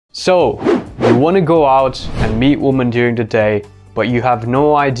So, you want to go out and meet women during the day, but you have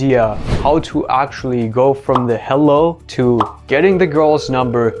no idea how to actually go from the hello to getting the girl's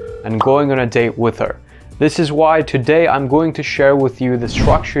number and going on a date with her. This is why today I'm going to share with you the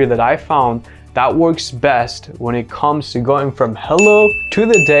structure that I found that works best when it comes to going from hello to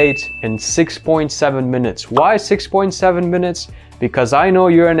the date in 6.7 minutes. Why 6.7 minutes? Because I know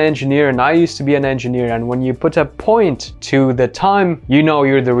you're an engineer and I used to be an engineer, and when you put a point to the time, you know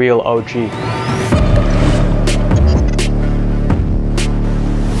you're the real OG.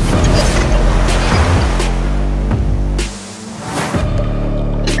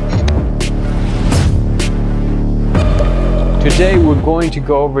 Today we're going to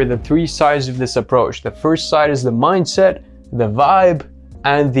go over the three sides of this approach. The first side is the mindset, the vibe,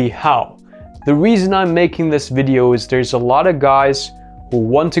 and the how. The reason I'm making this video is there's a lot of guys who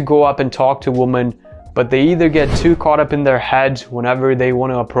want to go up and talk to women, but they either get too caught up in their head whenever they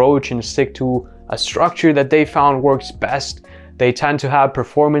want to approach and stick to a structure that they found works best. They tend to have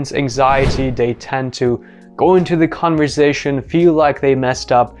performance anxiety. They tend to go into the conversation, feel like they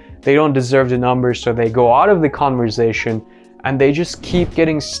messed up, they don't deserve the numbers, so they go out of the conversation and they just keep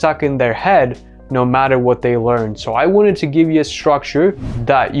getting stuck in their head no matter what they learn. So I wanted to give you a structure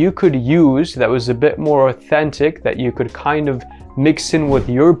that you could use that was a bit more authentic, that you could kind of mix in with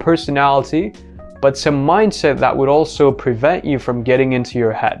your personality, but some mindset that would also prevent you from getting into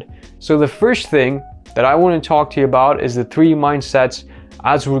your head. So the first thing that I want to talk to you about is the three mindsets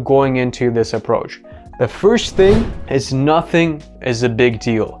as we're going into this approach. The first thing is nothing is a big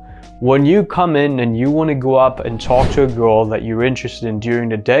deal. When you come in and you want to go up and talk to a girl that you're interested in during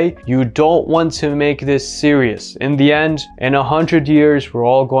the day, you don't want to make this serious. In the end, in 100 years, we're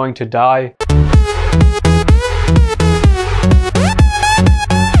all going to die.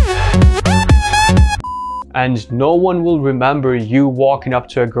 And no one will remember you walking up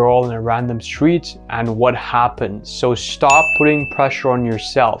to a girl in a random street and what happened. So stop putting pressure on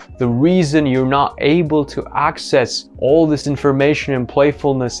yourself. The reason you're not able to access all this information and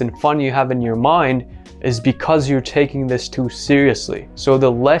playfulness and fun you have in your mind is because you're taking this too seriously. So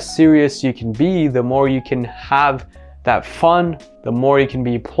the less serious you can be, the more you can have that fun, the more you can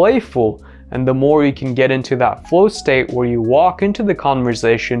be playful, and the more you can get into that flow state where you walk into the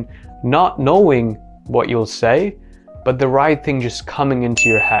conversation not knowing what you'll say, but the right thing just coming into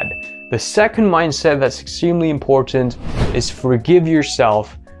your head. The second mindset that's extremely important is forgive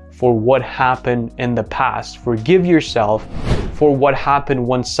yourself for what happened in the past. Forgive yourself for what happened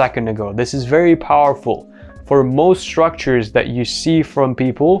 1 second ago. This is very powerful. For most structures that you see from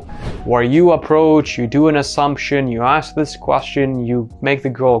people, where you approach, you do an assumption, you ask this question, you make the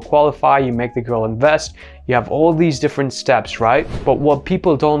girl qualify, you make the girl invest, you have all these different steps, right? But what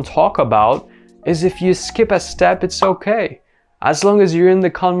people don't talk about is if you skip a step, it's okay. As long as you're in the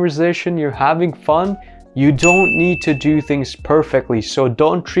conversation, you're having fun, you don't need to do things perfectly. So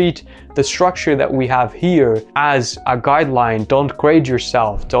don't treat the structure that we have here as a guideline. Don't grade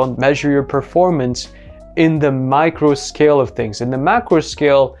yourself. Don't measure your performance in the micro scale of things. In the macro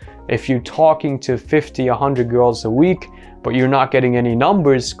scale, if you're talking to 50, 100 girls a week, but you're not getting any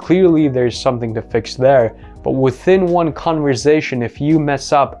numbers, clearly there's something to fix there. But within one conversation, if you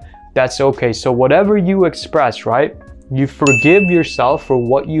mess up, that's okay. So whatever you express, right? You forgive yourself for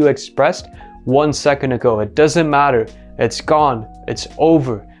what you expressed 1 second ago. It doesn't matter. It's gone. It's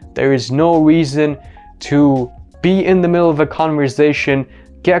over. There is no reason to be in the middle of a conversation,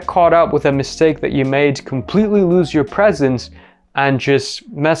 get caught up with a mistake that you made, completely lose your presence, and just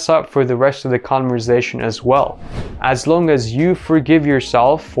mess up for the rest of the conversation as well. As long as you forgive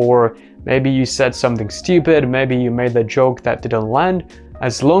yourself for maybe you said something stupid, maybe you made a joke that didn't land,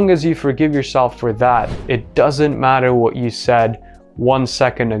 as long as you forgive yourself for that, it doesn't matter what you said 1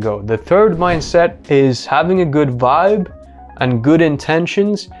 second ago. The third mindset is having a good vibe and good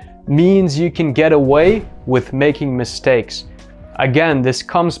intentions means you can get away with making mistakes. Again, this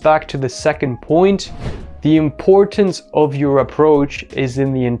comes back to the second point. The importance of your approach is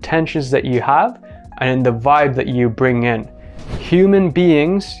in the intentions that you have and in the vibe that you bring in. Human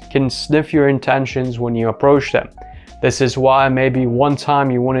beings can sniff your intentions when you approach them. This is why maybe one time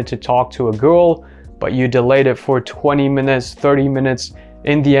you wanted to talk to a girl, but you delayed it for 20 minutes, 30 minutes.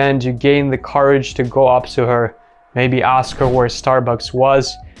 In the end, you gained the courage to go up to her, maybe ask her where Starbucks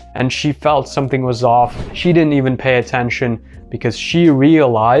was, and she felt something was off. She didn't even pay attention because she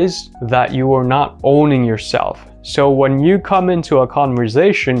realized that you were not owning yourself. So when you come into a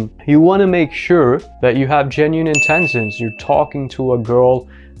conversation, you want to make sure that you have genuine intentions. You're talking to a girl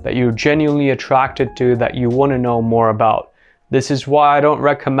that you're genuinely attracted to, that you want to know more about. This is why I don't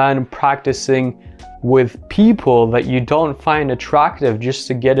recommend practicing with people that you don't find attractive just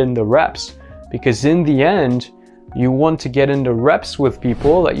to get in the reps. Because in the end, you want to get into reps with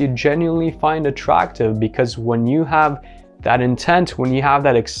people that you genuinely find attractive, because when you have that intent, when you have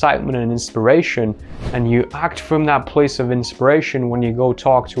that excitement and inspiration, and you act from that place of inspiration when you go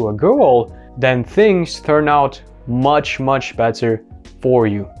talk to a girl, then things turn out much, much better for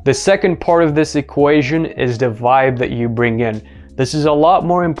you. The second part of this equation is the vibe that you bring in. This is a lot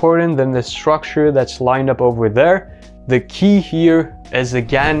more important than the structure that's lined up over there. The key here is,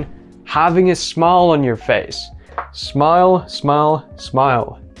 again, having a smile on your face. Smile, smile,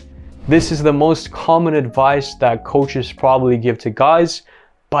 smile. This is the most common advice that coaches probably give to guys,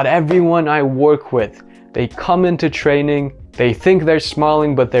 but everyone I work with, they come into training, they think they're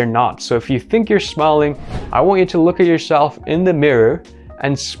smiling, but they're not. So if you think you're smiling, I want you to look at yourself in the mirror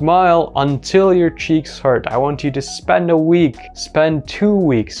and smile until your cheeks hurt. I want you to spend a week, spend 2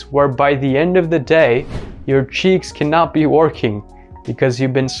 weeks, where by the end of the day, your cheeks cannot be working because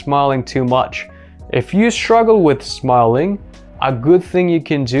you've been smiling too much. If you struggle with smiling, a good thing you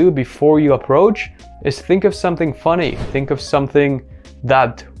can do before you approach is think of something funny. Think of something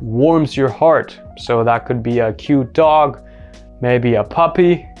that warms your heart. So that could be a cute dog, maybe a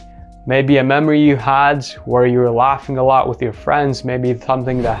puppy, maybe a memory you had where you were laughing a lot with your friends, maybe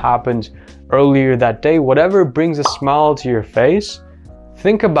something that happened earlier that day. Whatever brings a smile to your face,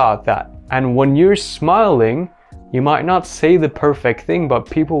 think about that. And when you're smiling, you might not say the perfect thing, but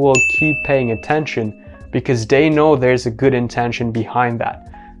people will keep paying attention because they know there's a good intention behind that.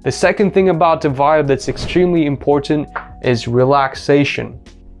 The second thing about the vibe that's extremely important is relaxation.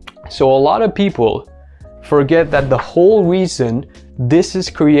 So a lot of people forget that the whole reason this is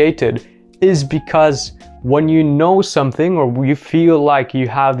created is because when you know something, or you feel like you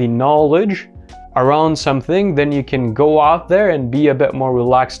have the knowledge around something, then you can go out there and be a bit more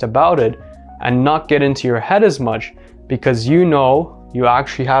relaxed about it and not get into your head as much, because you know you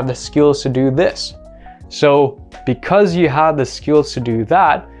actually have the skills to do this. So because you have the skills to do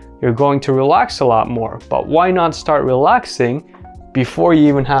that, you're going to relax a lot more. But why not start relaxing before you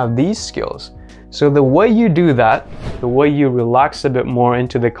even have these skills? So the way you do that, the way you relax a bit more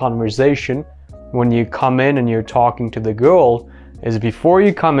into the conversation when you come in and you're talking to the girl, is before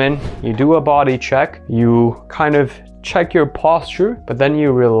you come in, you do a body check, you kind of check your posture, but then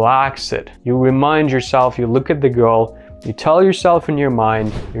you relax it. You remind yourself, you look at the girl, you tell yourself in your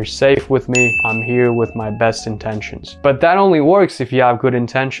mind, you're safe with me, I'm here with my best intentions. But that only works if you have good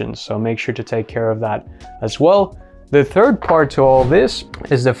intentions, so make sure to take care of that as well. The third part to all this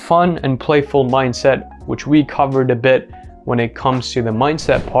is the fun and playful mindset, which we covered a bit when it comes to the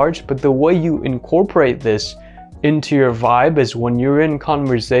mindset parts, but the way you incorporate this into your vibe is when you're in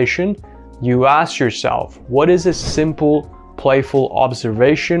conversation, you ask yourself, what is a simple, playful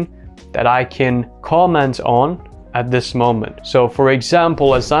observation that I can comment on at this moment? So for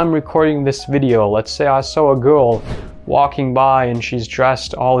example, as I'm recording this video, let's say I saw a girl walking by and she's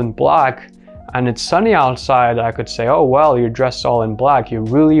dressed all in black and it's sunny outside. I could say, oh well, you're dressed all in black, you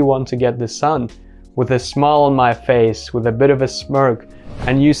really want to get the sun, with a smile on my face, with a bit of a smirk.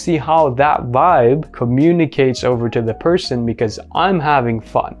 And you see how that vibe communicates over to the person because I'm having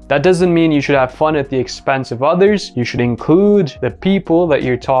fun. That doesn't mean you should have fun at the expense of others. You should include the people that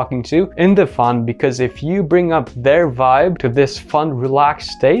you're talking to in the fun, because if you bring up their vibe to this fun,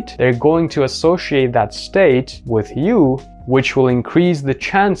 relaxed state, they're going to associate that state with you, which will increase the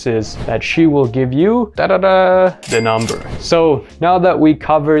chances that she will give you the number. So now that we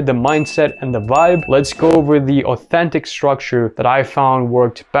covered the mindset and the vibe, let's go over the authentic structure that I found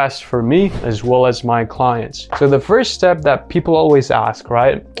worked best for me as well as my clients. So the first step that people always ask,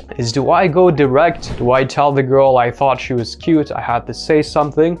 right, is do I go direct? Do I tell the girl I thought she was cute, I had to say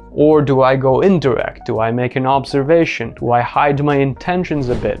something? Or do I go indirect? Do I make an observation? Do I hide my intentions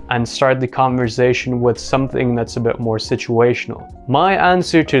a bit and start the conversation with something that's a bit more situational? My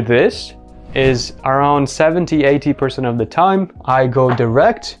answer to this is around 70-80% of the time I go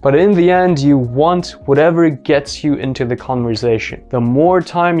direct, but in the end you want whatever gets you into the conversation. The more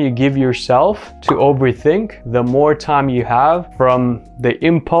time you give yourself to overthink, the more time you have from the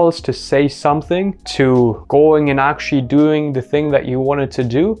impulse to say something to going and actually doing the thing that you wanted to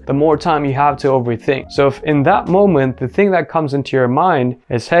do, the more time you have to overthink. So if in that moment the thing that comes into your mind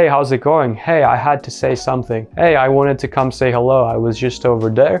is, hey, how's it going? Hey, I had to say something. Hey, I wanted to come say hello, I was just over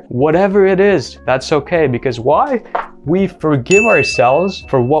there. Whatever it is, that's okay, because why? we forgive ourselves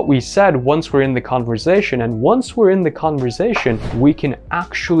for what we said once we're in the conversation. And once we're in the conversation, we can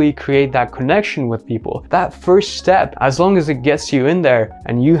actually create that connection with people. That first step, as long as it gets you in there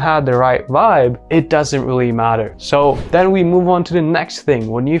and you have the right vibe, it doesn't really matter. So then we move on to the next thing.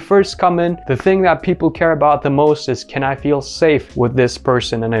 When you first come in, the thing that people care about the most is, can I feel safe with this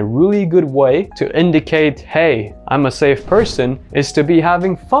person? And a really good way to indicate, hey, I'm a safe person, is to be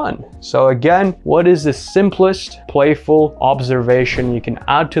having fun. So again, what is the simplest playful observation you can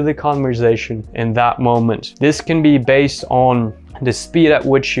add to the conversation in that moment? This can be based on the speed at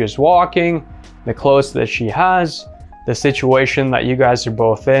which she is walking, the clothes that she has, the situation that you guys are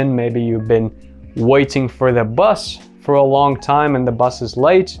both in. Maybe you've been waiting for the bus for a long time and the bus is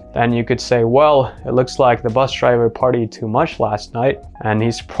late. Then you could say, well, it looks like the bus driver partied too much last night and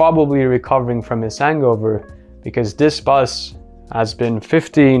he's probably recovering from his hangover because this bus has been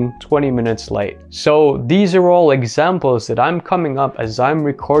 15-20 minutes late. So these are all examples that I'm coming up as I'm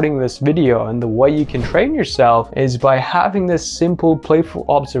recording this video, and the way you can train yourself is by having this simple playful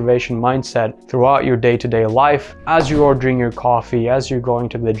observation mindset throughout your day-to-day life, as you're ordering your coffee, as you're going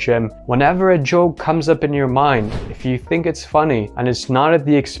to the gym. Whenever a joke comes up in your mind, if you think it's funny and it's not at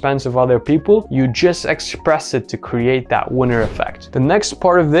the expense of other people, you just express it to create that winner effect. The next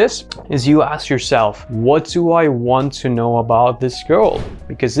part of this is you ask yourself, what do I want to know about this girl?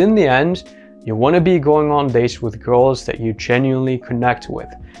 Because in the end, you want to be going on dates with girls that you genuinely connect with.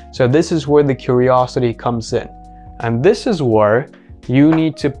 So this is where the curiosity comes in. And this is where you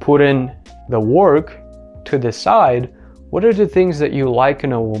need to put in the work to decide what are the things that you like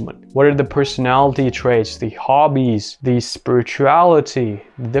in a woman? What are the personality traits, the hobbies, the spirituality,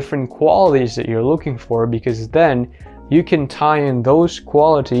 the different qualities that you're looking for? Because then you can tie in those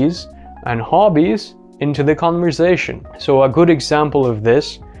qualities and hobbies into the conversation. So a good example of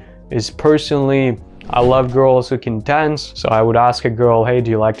this is, personally, I love girls who can dance. So I would ask a girl, hey,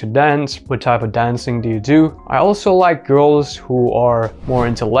 do you like to dance? What type of dancing do you do? I also like girls who are more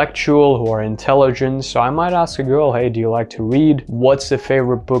intellectual, who are intelligent. So I might ask a girl, hey, do you like to read? What's the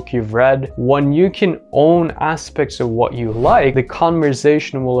favorite book you've read? When you can own aspects of what you like, the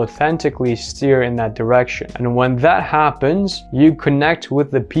conversation will authentically steer in that direction. And when that happens, you connect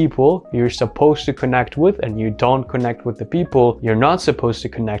with the people you're supposed to connect with, and you don't connect with the people you're not supposed to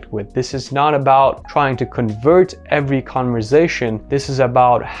connect with. This is not about trying to convert every conversation. This is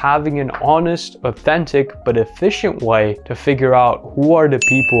about having an honest, authentic, but efficient way to figure out who are the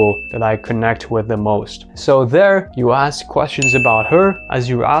people that I connect with the most. So there, you ask questions about her. As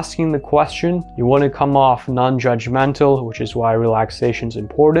you're asking the question, you want to come off non-judgmental, which is why relaxation is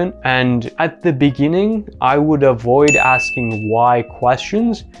important. And at the beginning, I would avoid asking why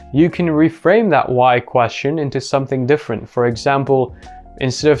questions. You can reframe that why question into something different. For example,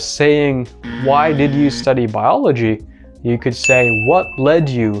 instead of saying, why did you study biology? You could say, what led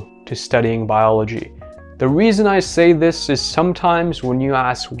you to studying biology? The reason I say this is sometimes when you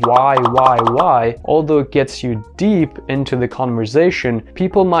ask why, although it gets you deep into the conversation,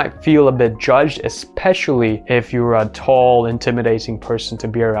 people might feel a bit judged, especially if you're a tall, intimidating person to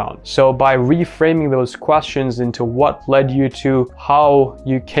be around. So by reframing those questions into what led you to, how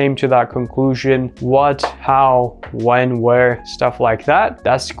you came to that conclusion, what, how, when, where, stuff like that,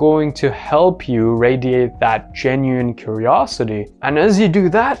 that's going to help you radiate that genuine curiosity. And as you do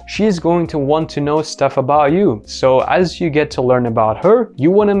that, she's going to want to know stuff about you. So as you get to learn about her,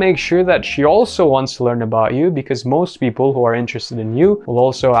 you want to make sure that she also wants to learn about you, because most people who are interested in you will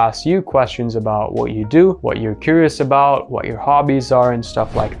also ask you questions about what you do, what you're curious about, what your hobbies are, and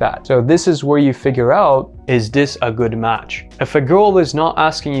stuff like that. So this is where you figure out, is this a good match? If a girl is not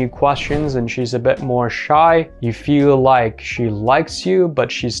asking you questions and she's a bit more shy, you feel like she likes you,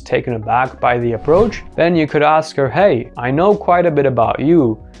 but she's taken aback by the approach, then you could ask her, hey, I know quite a bit about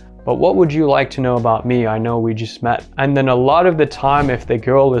you, but what would you like to know about me? I know we just met. And then a lot of the time, if the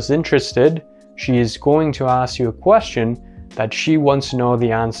girl is interested, she is going to ask you a question that she wants to know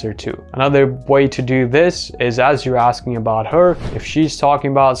the answer to. Another way to do this is, as you're asking about her, if she's talking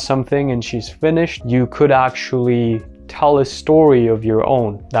about something and she's finished, you could actually tell a story of your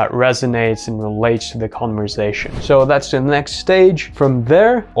own that resonates and relates to the conversation. So that's the next stage. From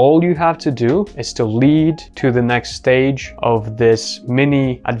there, all you have to do is to lead to the next stage of this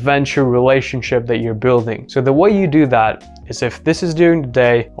mini adventure relationship that you're building. So the way you do that is, if this is during the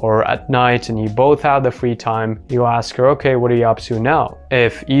day or at night and you both have the free time, you ask her, okay, what are you up to now?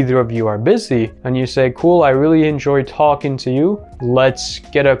 If either of you are busy, and you say, cool, I really enjoyed talking to you, let's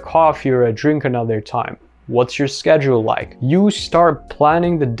get a coffee or a drink another time. What's your schedule like? You start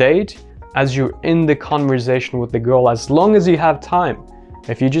planning the date as you're in the conversation with the girl, as long as you have time.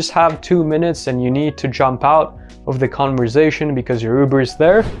 If you just have 2 minutes and you need to jump out of the conversation because your Uber is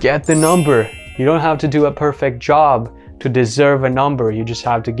there, get the number. You don't have to do a perfect job to deserve a number. You just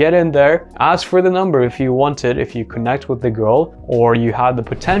have to get in there, ask for the number if you want it, if you connect with the girl or you have the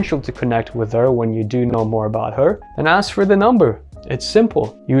potential to connect with her when you do know more about her, and ask for the number. It's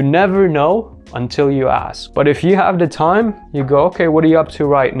simple. You never know until you ask. But if you have the time, you go, okay, what are you up to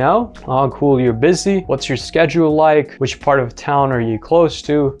right now? Oh, cool, you're busy. What's your schedule like? Which part of town are you close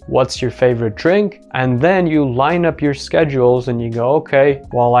to? What's your favorite drink? And then you line up your schedules and you go, okay,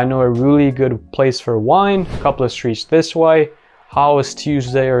 well, I know a really good place for wine, a couple of streets this way. How is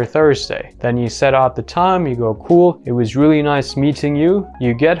Tuesday or Thursday? Then you set out the time, you go, cool, it was really nice meeting you.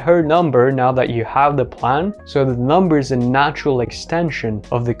 You get her number now that you have the plan. So the number is a natural extension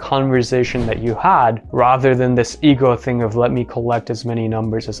of the conversation that you had, rather than this ego thing of let me collect as many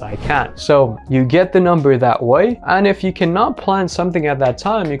numbers as I can. So you get the number that way. And if you cannot plan something at that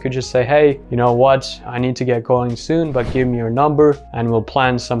time, you could just say, hey, you know what? I need to get going soon, but give me your number and we'll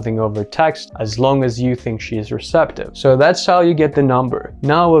plan something over text as long as you think she is receptive. So that's how you get the number.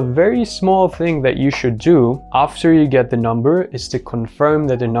 Now, a very small thing that you should do after you get the number is to confirm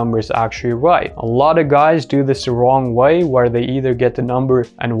that the number is actually right. A lot of guys do this the wrong way, where they either get the number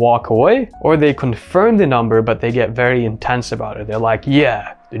and walk away, or they confirm the number but they get very intense about it. They're like,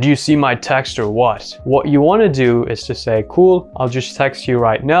 yeah, did you see my text or what? What you want to do is to say, cool, I'll just text you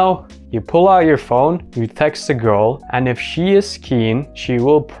right now. You pull out your phone, you text the girl, and if she is keen, she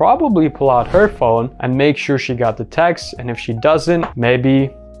will probably pull out her phone and make sure she got the text. And if she doesn't,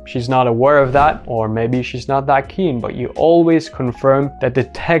 maybe she's not aware of that, or maybe she's not that keen, but you always confirm that the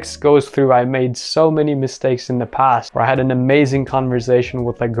text goes through. I made so many mistakes in the past where I had an amazing conversation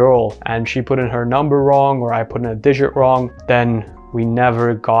with a girl and she put in her number wrong, or I put in a digit wrong, then we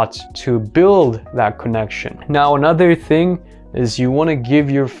never got to build that connection. Now, another thing is you want to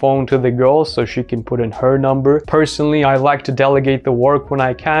give your phone to the girl so she can put in her number. Personally, I like to delegate the work when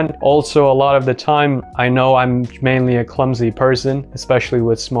I can. Also, a lot of the time, I know I'm mainly a clumsy person, especially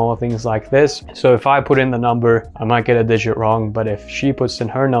with small things like this. So if I put in the number, I might get a digit wrong, but if she puts in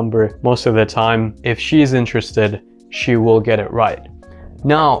her number, most of the time, if she's interested, she will get it right.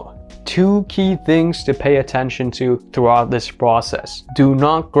 Now, 2 key things to pay attention to throughout this process. Do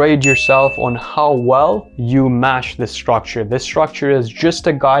not grade yourself on how well you mash the structure. This structure is just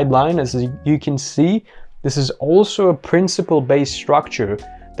a guideline. As you can see, this is also a principle-based structure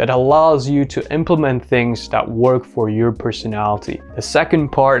that allows you to implement things that work for your personality. The second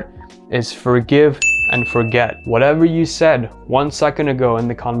part is forgive and forget. Whatever you said 1 second ago in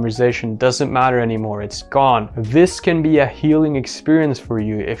the conversation doesn't matter anymore. It's gone. This can be a healing experience for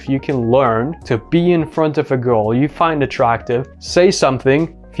you if you can learn to be in front of a girl you find attractive, say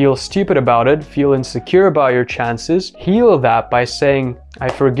something, feel stupid about it, feel insecure about your chances, heal that by saying, I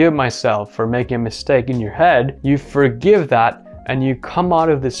forgive myself for making a mistake in your head. You forgive that, and you come out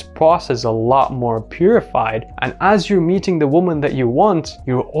of this process a lot more purified. And as you're meeting the woman that you want,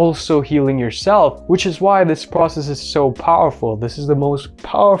 you're also healing yourself, which is why this process is so powerful. This is the most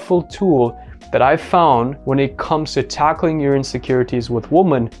powerful tool that I've found when it comes to tackling your insecurities with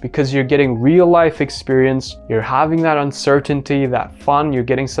women, because you're getting real life experience, you're having that uncertainty, that fun, you're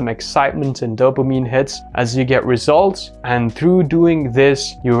getting some excitement and dopamine hits as you get results. And through doing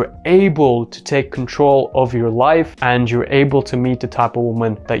this, you're able to take control of your life and you're able to meet the type of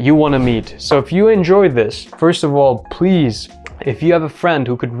woman that you want to meet. So if you enjoyed this, first of all, please, if you have a friend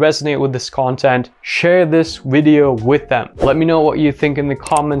who could resonate with this content, share this video with them. Let me know what you think in the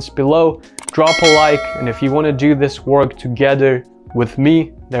comments below. Drop a like, and if you want to do this work together with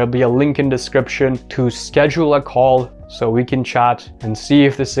me, there'll be a link in description to schedule a call so we can chat and see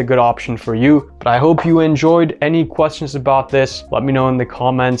if this is a good option for you. But I hope you enjoyed. Any questions about this, let me know in the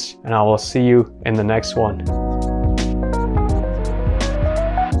comments, and I will see you in the next one.